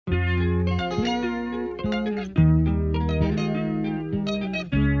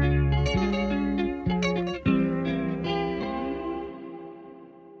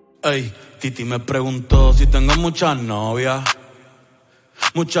Ey, Tití me preguntó si tengo muchas novias.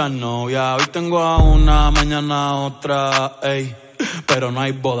 Muchas novias, hoy tengo a una, mañana a otra, ey. Pero no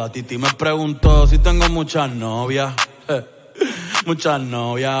hay boda. Tití me preguntó si tengo muchas novias. Muchas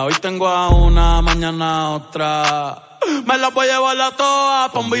novias, hoy tengo a una, mañana a otra. Me las voy a llevar a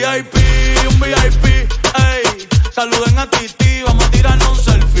todas pa' un VIP, ey. Saluden a Tití, vamos a tirarnos un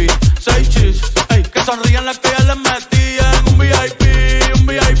selfie. 6 chis, ey. Que sonrían las que ya les metí en un VIP,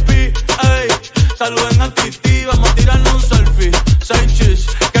 ey. Saluden a Tití, vamos a tirarnos un selfie. 6 chis,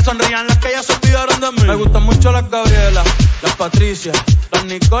 que sonrían las que ya se olvidaron de mí. Me gustan mucho las Gabriela, las Patricia, las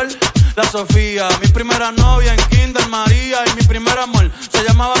Nicolle, la Sofía. Mi primera novia en kinder, María. Y mi primer amor se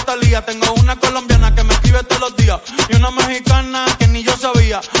llamaba Thalía. Tengo una colombiana que me escribe todos los días. Y una mexicana que ni yo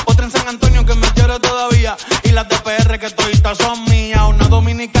sabía. Otra en San Antonio que me quiere todavía. Y las de PR que toditas son mías. Una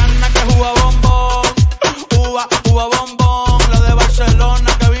dominicana que juega bombón. Uva bombón. La de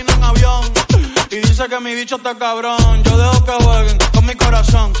Barcelona que vino en avión. Y dice que mi bicho está cabrón. Yo dejo que jueguen con mi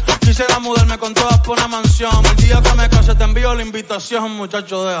corazón. Quisiera mudarme con todas por una mansión. El día que me case te envío la invitación,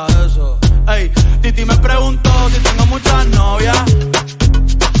 muchacho, deja eso. Ey, Tití me preguntó si tengo muchas novias.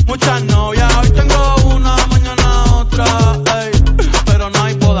 Muchas novias, hoy tengo una, mañana otra, ey. Pero no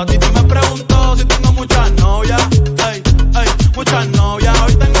hay boda. Tití me preguntó si tengo muchas novias. Ey, muchas novias,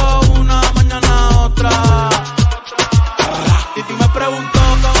 hoy tengo una, mañana otra. Tití me preguntó.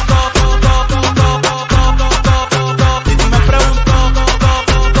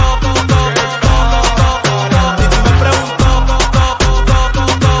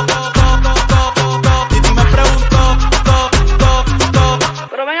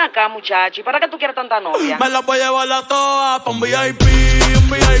 Muchacho, ¿y para qué tú quieres tanta novia? Me las voy a llevar a todas pa' un VIP, ey.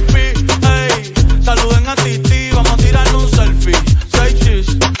 Saluden a Tití, vamos a tirarnos un selfie. 6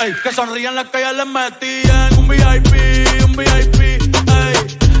 chis, ey. Que sonrían las que ya les metí en un VIP, ey.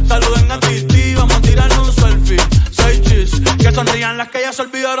 Saluden a Tití, vamos a tirarnos un selfie. 6 chis, que sonrían las que ya se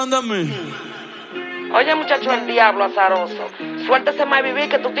olvidaron de mí. Oye, muchacho, el diablo azaroso. Suéltese más vivir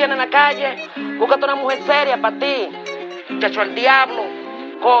que tú tienes en la calle. Búscate una mujer seria para ti. Muchacho, el diablo.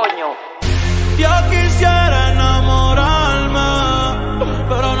 Coño. Yo quisiera enamorarme,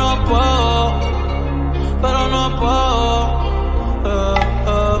 pero no puedo,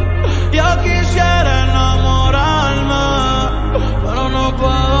 Yo quisiera enamorarme, pero no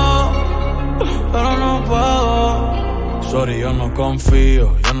puedo, Sorry, yo no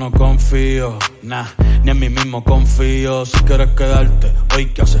confío, nah, ni en mí mismo confío. Si quieres quedarte, hoy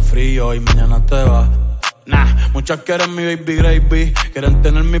que hace frío y mañana te vas. Nah, muchas quieren mi baby gravy, quieren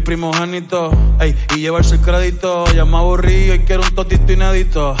tener mi primogénito, ey, y llevarse el crédito. Ya me aburrí y quiero un totito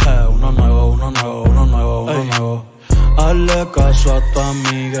inédito. Uno nuevo. Hazle caso a tu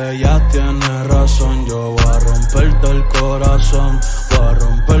amiga, ella tiene razón. Yo voy a romperte el corazón,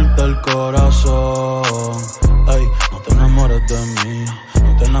 Ey, no te enamores de mí,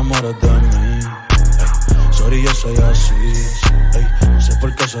 Ey, sorry, yo soy así, ey, no sé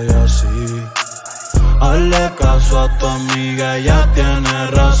por qué soy así. Hazle caso a tu amiga, ella tiene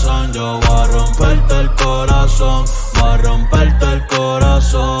razón. Yo voy a romperte el corazón,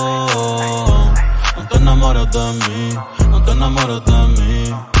 No te enamores de mí,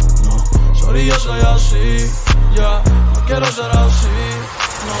 no. Sorry, yo soy así, ya, no quiero ser así,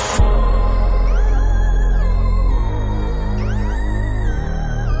 no.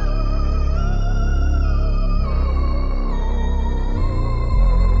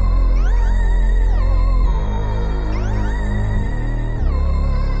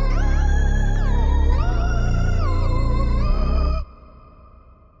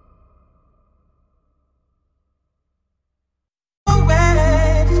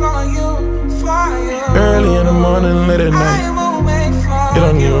 Early in the morning, late at night. It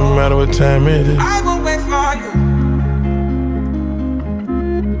don't even matter what time it is. I will wait for you.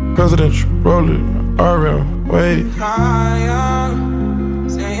 Presidential, roller, RM, wait.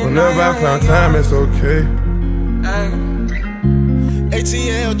 Whenever I found time, it's okay.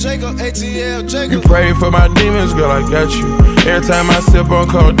 ATL Jacob. You pray for my demons, girl, I got you. Every time I sip on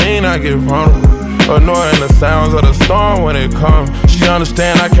codeine, I get vulnerable. Annoying the sounds of the storm when it comes. She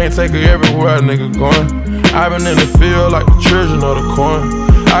understand I can't take her everywhere a nigga going. I've been in the field like the children of the corn.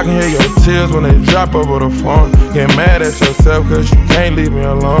 I can hear your tears when they drop over the phone. Get mad at yourself cause you can't leave me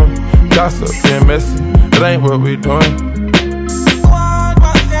alone. Gossip and messy, it ain't what we doing.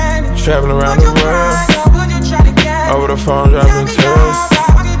 Traveling around the world, over the phone dropping tears.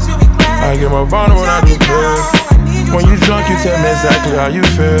 I get more vulnerable when I do pills. When you drunk you tell me exactly how you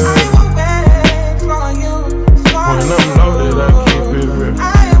feel. When I'm loaded, I keep it real.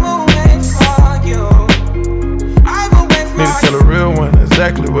 Need to tell a real one exactly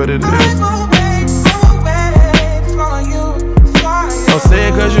exactly what it is. Don't say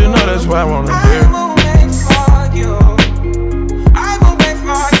it cause you know that's why I wanna hear.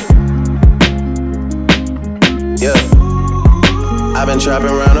 Yeah, I've been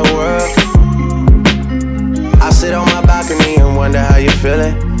trapping around the world. I sit on my balcony and wonder how you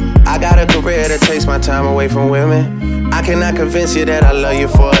feeling. I got a career that takes my time away from women. I cannot convince you that I love you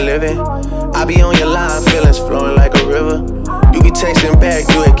for a living. I be on your line, feelings flowing like a river. You be texting back,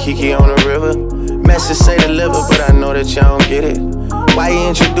 you and Kiki on the river. Message say deliver, but I know that y'all don't get it. Why you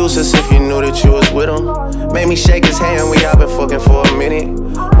introduce us if you knew that you was with him? Made me shake his hand, we all been fucking for a minute.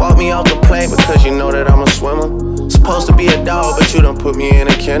 Walk me off the plane because you know that I'm a swimmer. Supposed to be a dog, but you done put me in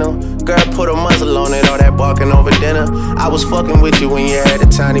a kennel. Girl, put a muzzle on it, all that barking over dinner. I was fucking with you when you had a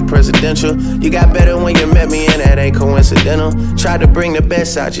tiny presidential. You got better when you met me, and that ain't coincidental. Tried to bring the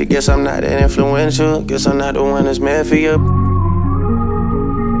best out you, guess I'm not that influential. Guess I'm not the one that's meant for you.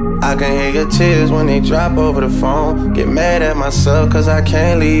 I can hear your tears when they drop over the phone. Get mad at myself cause I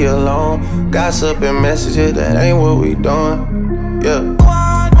can't leave you alone. Gossip and messages, that ain't what we doing. Yeah.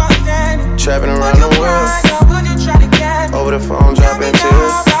 Trapping around the world. Over the phone, dropping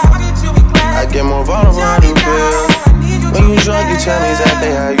tears. I get more vulnerable, how you feel. When you drunk, you tell me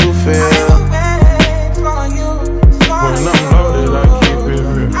exactly how you feel. When I'm loaded, I keep it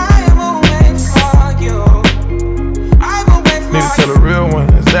real. Need to tell a real one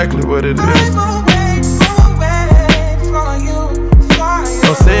exactly what it is.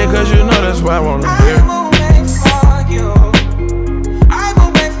 Don't say it cause you know that's why I wanna hear.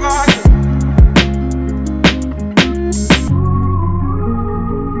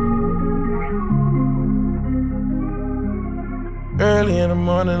 Early in the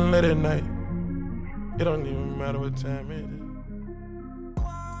morning, late at night. It don't even matter what time it is.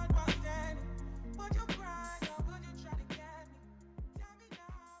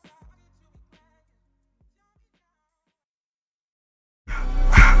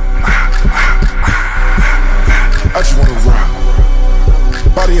 I just wanna rock.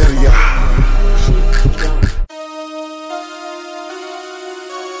 Body out of y'all.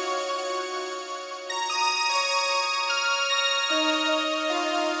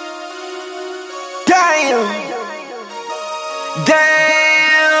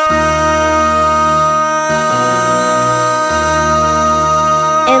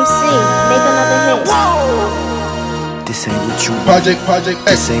 This ain't what you want. Project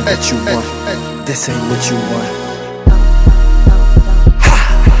This ain't what you want. This ain't what you want. Ha!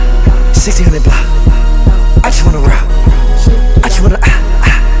 1600 block. I just wanna rock. I just wanna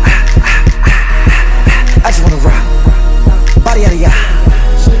I just wanna rock. Body out of ya.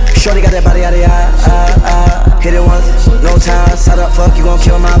 Shorty got that body out of ya. Hit it once, no time. Side up, fuck, you gon'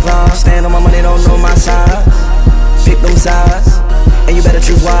 kill my vibe. Stand on my money, don't know my size. Pick them sides, and you better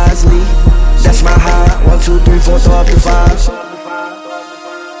choose wisely. That's my high. 1, 2, 3, 4, throw up your 5.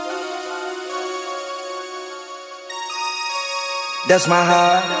 That's my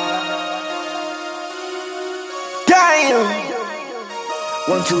high. Damn.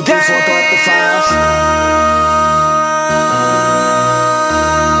 1, 2, 3, 4, throw up the 5.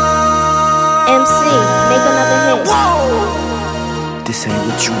 MC, make another hit. Whoa. This ain't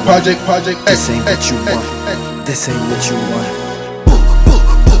what you want. Project This ain't what you want. This ain't what you want.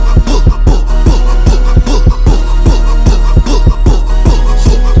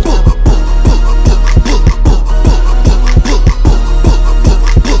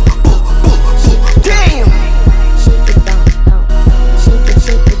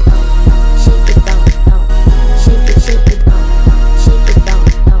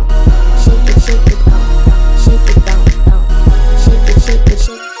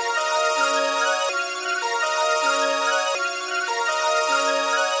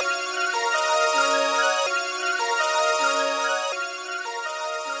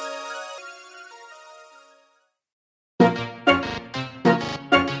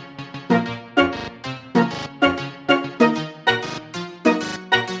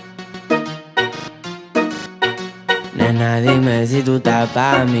 Nena, dime si tú estás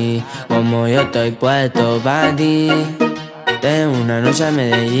pa' mí, como yo estoy puesto pa' ti. Tengo una noche a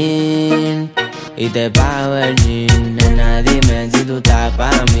Medellín y te pago el jean. Nena, dime si tú estás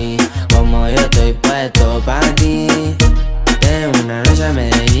pa' mí, como yo estoy puesto pa' ti. Tengo una noche a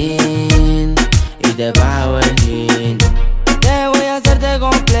Medellín y te pago el jean. Te voy a hacerte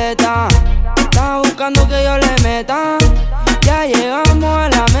completa, estás buscando que yo le meta. Ya llegamos a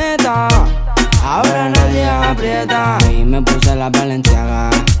la meta, ahora nadie aprieta. Y me puse la Valenciaga.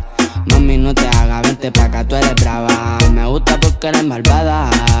 Mami, no te hagas, vente pa' acá, tú eres brava. Me gusta porque eres malvada.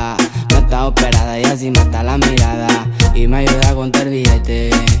 está operada y así mata la mirada y me ayuda a contar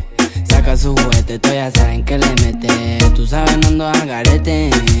billetes. Saca su juguete, tú ya saben que le mete. Tú sabes no ando al garete.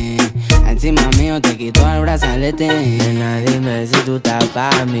 Encima mío te quito el brazalete. Nena, dime si tú estás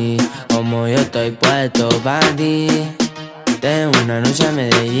pa' mí, como yo estoy puesto pa' ti. Tengo una noche a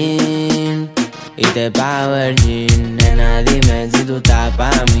Medellín y te pago el jean. Nena, dime si tú estás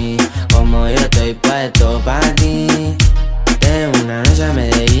pa' mí, como yo estoy puesto pa' ti. Tengo una noche a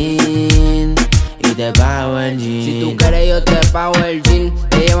Medellín y te pago el jean. Si tú quieres yo te pago el jean.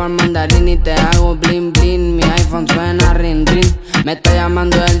 Te llevo al mandarín y te hago bling bling. Mi iPhone suena ring ring. Me está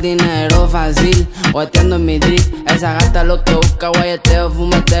llamando el dinero fácil, guateando en mi drip. Esa gata lo que busca, guayeteo,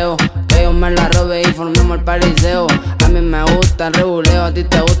 fumeteo. Que yo me la robe y formemos el pariseo. A mí me gusta el reguleo, a ti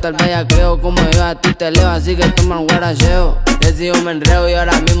te gusta el bellaqueo. Como yo a ti te leo, así que toma el guaracheo. Decido me enreo y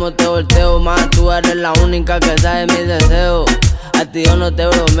ahora mismo te volteo. Más tú eres la única que sabe mis deseos. A ti yo no te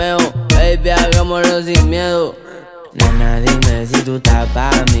bromeo, baby, hagámoslo sin miedo. Nena, dime si tú estás pa'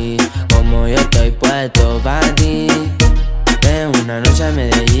 mí, como yo estoy puesto pa' ti. Tengo una noche a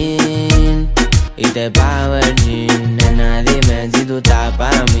Medellín y te pago el jean. Nena, dime si tú estás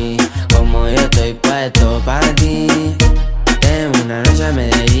pa' mí, como yo estoy puesto pa' ti. Tengo una noche a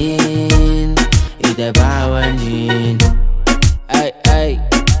Medellín y te pago el jean. Ey, ey,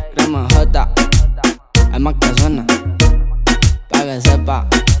 crema J, hay más que suena, pa' que sepa.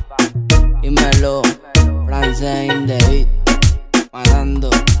 Dímelo, francés in the beat, matando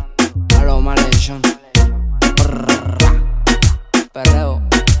a los malhechón. Perreo,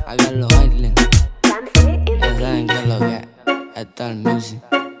 aquí en los Islands. Ya saben que es lo que es el music.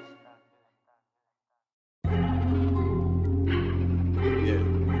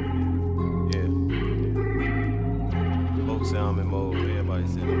 Folks say I'm in mode, everybody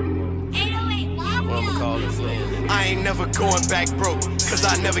say I'm in mode. What I'ma call this thing? I ain't never going back broke, cause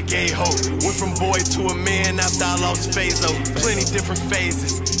I never gave hope. Went from boy to a man after I lost Phaso. Plenty different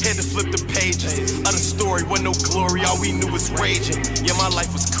phases, had to flip the pages of the story, wasn't no glory, all we knew was raging. Yeah, my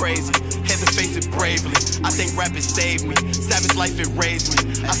life was crazy, had to face it bravely. I think rap it saved me, savage life it raised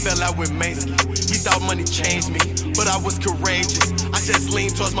me. I fell out with Mansky, he thought money changed me, but I was courageous. I just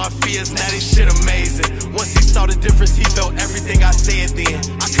leaned towards my fears, now this shit amazing. Once he saw the difference, he felt everything I said then.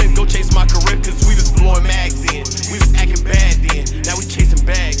 I couldn't go chase my career cause we was blowing mags in. We was acting bad then, now we chasing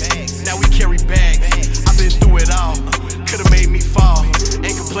bags. Now we carry bags, I've been through it all. Could've made me fall,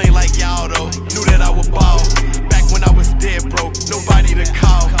 ain't complain like y'all though. Knew that I would ball, back when I was dead broke. Nobody to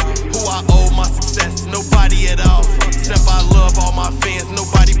call, who I owe my success, nobody at all. Except I love all my fans,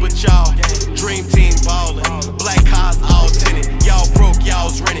 nobody but y'all. Dream team ballin', black cars all tinted. Y'all broke,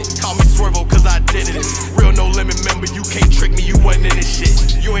 y'all's rented. Call me Swervo cause I did it. Real no limit member, you can't trick me, you wasn't in this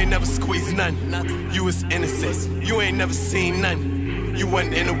shit. You ain't never squeezed nothing, you was innocent. You ain't never seen nothing, you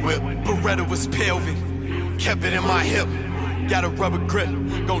wasn't in a whip. Beretta was pelvic, kept it in my hip. Got a rubber grip,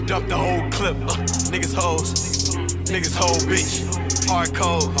 gon' dump the whole clip. Niggas hoes, niggas whole bitch. Hard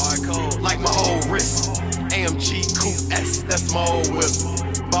cold, like my whole wrist. AMG Coupe S, that's my old whip.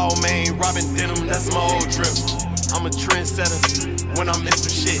 Ball main, Robin Denim, that's my old drip. I'm a trendsetter when I'm in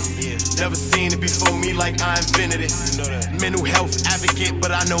some shit. Never seen it before me like I invented it. Mental health advocate,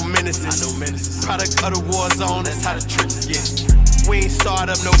 but I know menaces. Product of the war zone, that's how the tricks get. We ain't start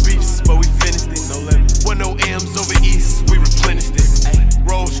up no beefs, but we finished it. With no M's over east, we replenished it.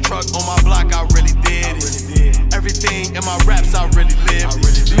 Rolls truck on my block, I really did it. Everything in my raps, I really lived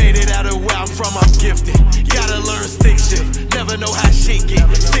it. Made it out of where I'm from, I'm gifted. Gotta learn stick shift, never know how shit get.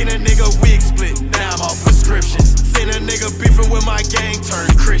 Seen a nigga wig split, now I'm off prescriptions. Seen a nigga beefing with my gang,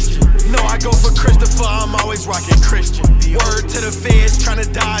 turned Christian. No, I go for Christopher, I'm always rocking Christian. Word to the feds,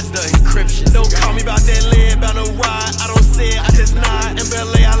 tryna dodge the encryption. Don't call me about that land, about no ride. I don't say it, I just nod. In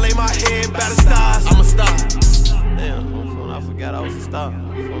Bel-Air, I lay my head by the stars. I'ma stop. Damn, I forgot I was a star.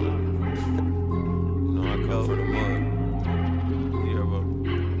 You know I come for the mud. Yeah, bro.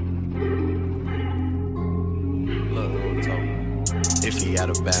 Look, I'm talking. If he out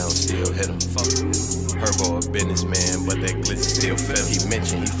of bounds, still hit him. Fuck him. Herbo a businessman, but that glitch still fell. He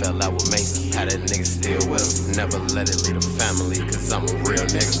mentioned he fell out with Mansky, how that nigga still will. Never let it lead a family, cause I'm a real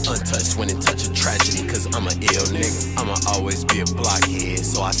nigga. Untouched when it touch a tragedy, cause I'm a ill nigga. I'ma always be a blockhead,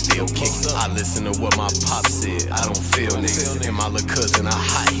 so I still kick it. I listen to what my pop said, I don't feel niggas. And my little cousin a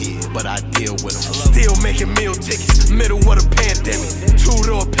hothead, but I deal with him. Still making meal tickets, middle of the pandemic.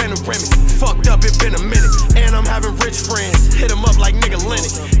 Two-door panoramic, fucked up, it been a minute. And I'm having rich friends, hit them up like nigga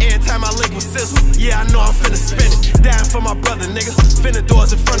Lennox. Every time I link with Sizzle, yeah I know I'm finna spin it. Dying for my brother, nigga. Finna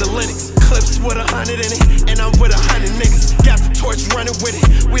doors in front of Linux. clips with 100 in it, and I'm with 100 niggas. Got the torch running with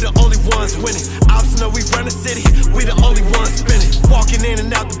it, we the only ones winning. Ops know we run the city, we the only ones spinning. Walking in and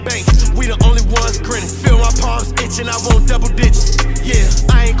out the bank, we the only ones grinning. Feel my palms itching, I want double digits. Yeah,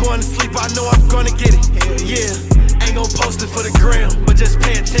 I ain't going to sleep, I know I'm gonna get it. Yeah, ain't gon' post it for the gram, but just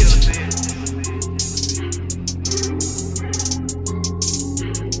pay attention.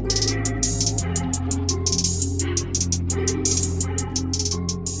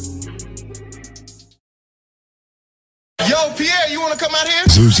 Yo, Pierre, you wanna come out here?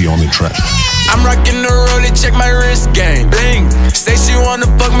 Uzi on the track. I'm rocking the rollie, check my wrist game. Bling. Say she wanna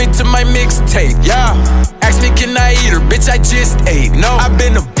fuck me to my mixtape. Yeah. Ask me, can I eat her? Bitch, I just ate. No, I've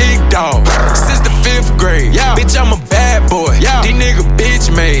been a big dog since the 5th grade. Yeah. Bitch, I'm a bad boy. Yeah. These niggas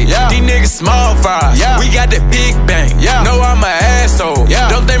bitch made. Yeah. These niggas small fries. Yeah. We got that big bang. Yeah. No, I'm an asshole. Yeah.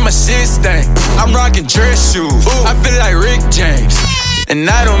 Don't think my shit stink. I'm rocking dress shoes. Ooh. I feel like Rick James. And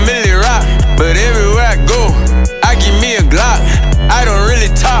I don't really rock, but everywhere I go, I give me a Glock. I don't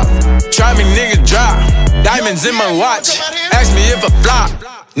really talk. Try me, nigga, drop. Diamonds in my watch. Ask me if I flop.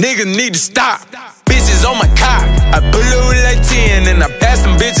 Nigga need to stop. Bitches on my cock. I pull up with like 10 and I pass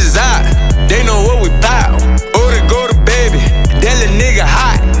them bitches out. They know what we bout. Order go to baby. That little nigga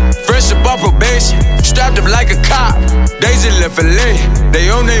hot. Fresh up on probation. Strapped up like a cop. They just left LA. They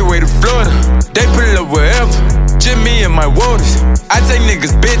on their way to Florida. They pull up wherever. Just me and my waters. I take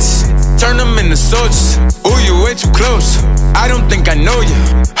niggas bitches, turn them into soldiers. Ooh, you way too close. I don't think I know you.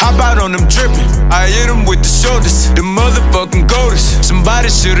 Hop out on them tripping. I hit them with the shoulders. The motherfucking goldest. Somebody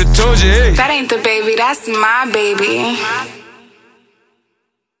should've told you, hey. That ain't the baby, that's my baby.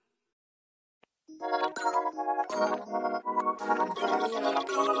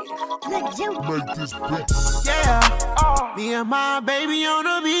 Yeah, me and my baby on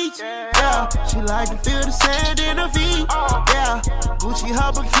the beach. Yeah, she like to feel the sand in her feet. Yeah, Gucci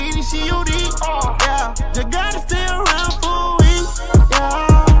her bikini, she unique. Yeah, the gun is still around for a week.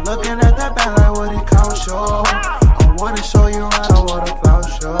 Yeah, looking at that back like what it cost, show. I wanna show you around, I wanna flow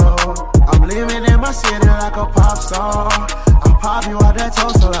show. I'm living in my city like a pop star. I'll pop you out that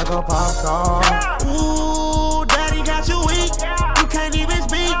toaster like a pop star. Ooh, daddy got you weak. You can't even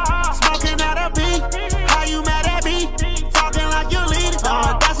speak. Smoking out a beat. How you mad at me? Talking like you lead.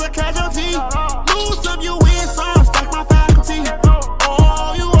 That's a casualty. Lose some, you win some. Stack my faculty.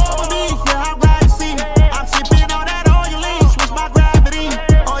 Oh, you over me. Yeah, I'm glad to see. I'm sipping on that oil lean. Switch my gravity.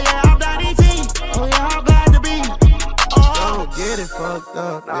 Oh yeah, I'm down ET. Oh yeah, I'm glad to be. Oh, don't get it fucked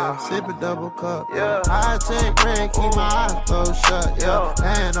up. Yeah, sip a double cup. Yeah, I take break, keep my eyes closed shut. Yeah,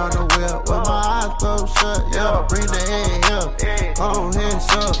 hand on the wheel with my eyes closed shut. Yeah, bring the head up. Go ahead,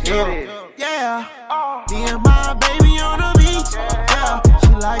 suck. Yeah, me and my baby on the beach. Yeah,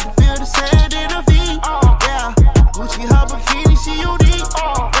 she like to feel the sand in her feet. Yeah, Gucci her bikini, she unique.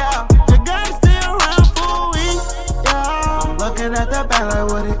 Yeah, the gun is still around for a week. Yeah, I'm looking at that back like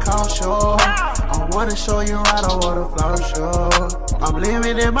what it cost, show. I wanna show you right, I wanna flow show. I'm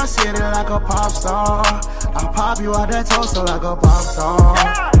living in my city like a pop star. I pop you out that toaster like a pop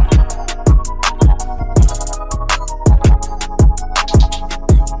star.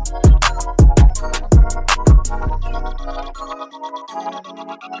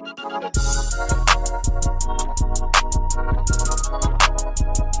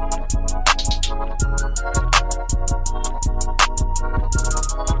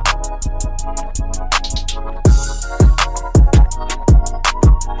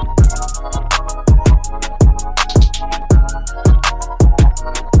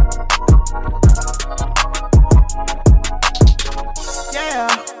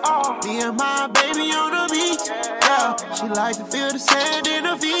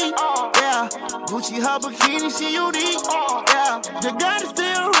 Her bikini, she unique. Yeah, the gun is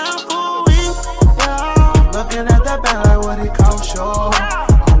still around for a week. Yeah, looking at that back like what it cost, show.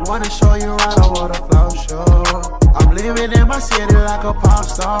 I wanna show you right, I wanna flow show. I'm living in my city like a pop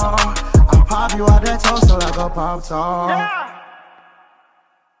star. I pop you out that toaster like a pop star.